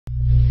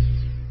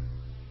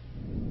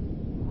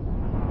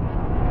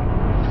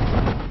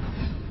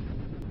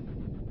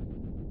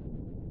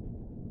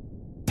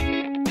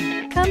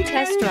Come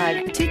test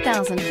drive the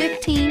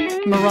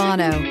 2015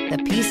 Murano.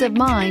 The peace of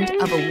mind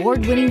of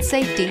award-winning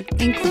safety,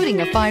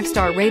 including a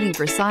 5-star rating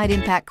for side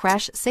impact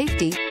crash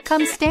safety,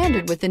 comes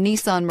standard with the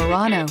Nissan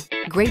Murano.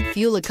 Great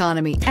fuel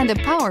economy and a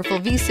powerful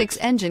V6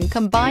 engine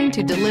combine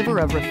to deliver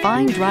a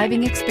refined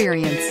driving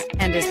experience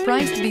and is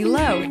priced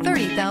below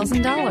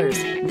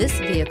 $30,000. This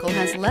vehicle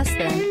has less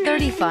than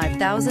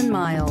 35,000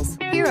 miles.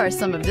 Here are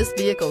some of this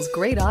vehicle's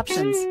great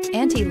options: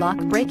 anti-lock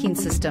braking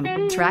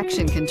system,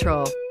 traction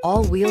control,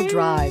 all-wheel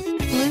drive,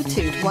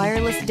 Bluetooth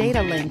wireless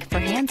data link for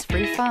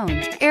hands-free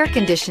phone, air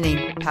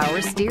conditioning,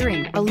 power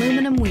steering,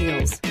 aluminum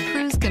wheels,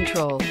 cruise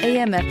control,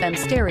 AM/FM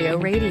stereo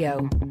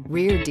radio,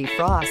 rear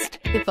defrost.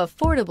 If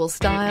affordable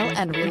style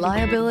and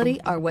reliability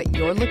are what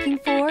you're looking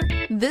for,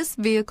 this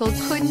vehicle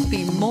couldn't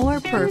be more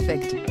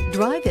perfect.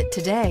 Drive it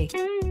today.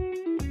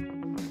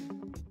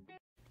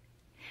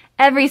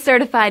 Every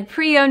certified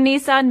pre-owned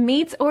Nissan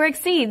meets or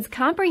exceeds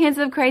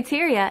comprehensive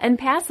criteria and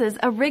passes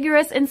a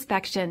rigorous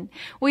inspection.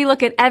 We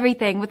look at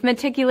everything with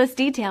meticulous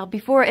detail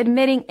before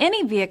admitting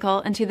any vehicle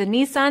into the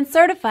Nissan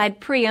Certified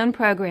Pre-Owned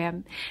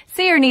program.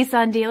 See your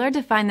Nissan dealer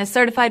to find the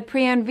certified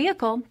pre-owned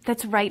vehicle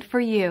that's right for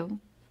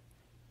you.